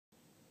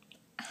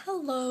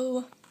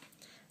Hello.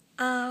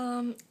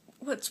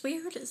 What's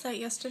weird is that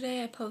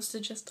yesterday I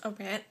posted just a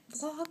rant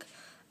vlog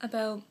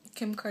about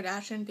Kim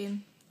Kardashian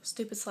being the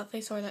stupid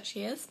slutface whore that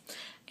she is,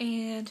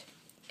 and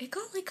it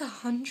got like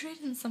 100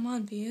 and some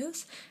odd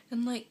views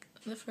in like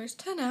the first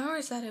 10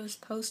 hours that it was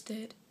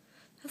posted.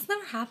 That's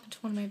never happened to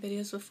one of my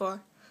videos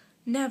before.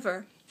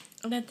 Never.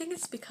 And I think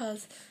it's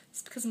because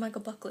of Michael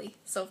Buckley.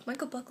 So if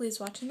Michael Buckley is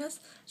watching this,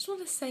 I just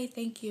want to say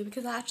thank you,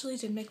 because that actually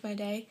did make my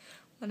day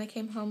when I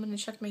came home and I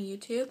checked my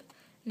YouTube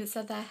and it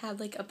said that I had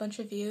like a bunch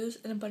of views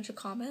and a bunch of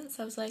comments.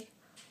 I was like,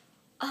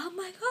 oh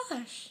my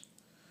gosh.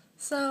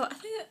 So I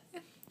think,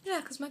 yeah,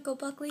 because Michael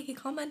Buckley, he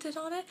commented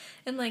on it,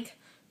 and like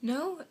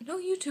no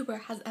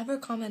YouTuber has ever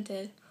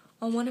commented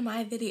on one of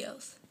my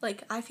videos.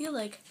 Like, I feel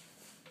like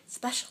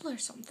special or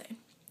something.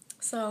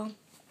 So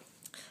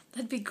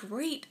that'd be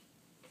great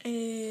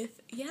if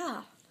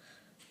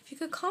you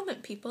could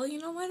comment, people, you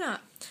know, why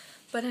not?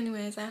 But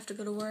anyways, I have to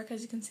go to work.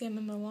 As you can see, I'm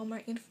in my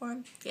Walmart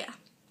uniform. Yeah.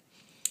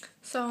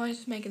 So I was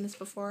just making this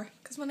before,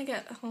 because when I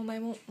get home I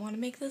won't want to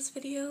make this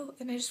video,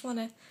 and I just want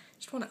to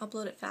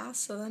upload it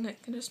fast, so then I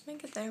can just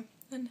make it there.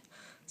 And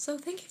so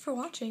thank you for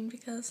watching,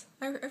 because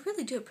I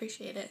really do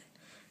appreciate it.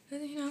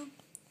 And you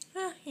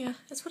know, yeah,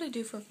 it's what I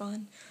do for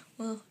fun.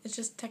 Well, it's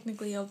just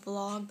technically a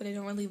vlog, but I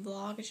don't really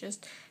vlog. It's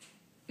just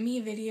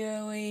me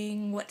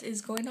videoing what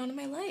is going on in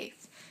my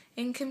life.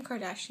 And Kim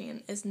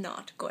Kardashian is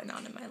not going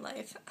on in my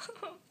life.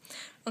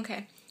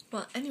 Okay,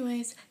 well,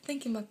 anyways,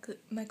 thank you,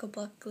 Michael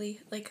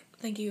Buckley. Like,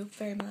 thank you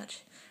very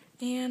much.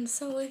 And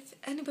so if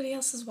anybody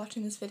else is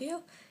watching this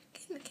video,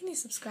 can you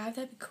subscribe?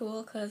 That'd be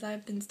cool, because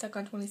I've been stuck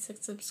on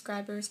 26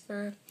 subscribers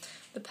for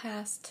the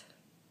past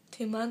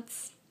 2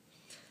 months,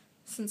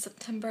 since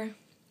September.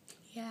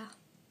 Yeah.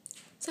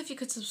 So if you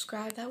could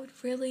subscribe, that would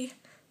really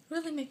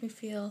make me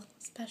feel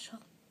special.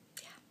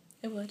 Yeah,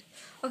 it would.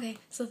 Okay,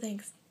 so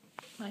thanks,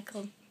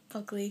 Michael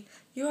Buckley.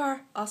 You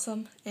are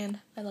awesome, and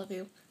I love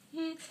you.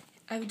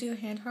 I would do a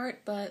hand heart,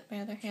 but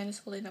my other hand is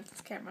holding up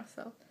this camera,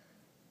 so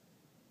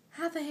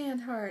half a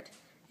hand heart,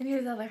 and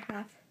here's the other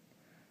half.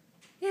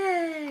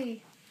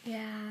 Yay!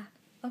 Yeah.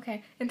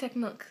 Okay, and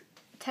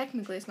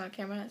technically it's not a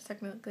camera, it's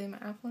technically my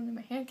iPhone, and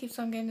my hand keeps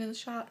on getting in the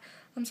shot.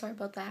 I'm sorry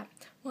about that.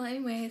 Well,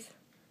 anyways,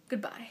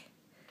 goodbye.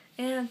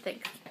 And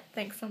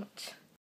thanks so much.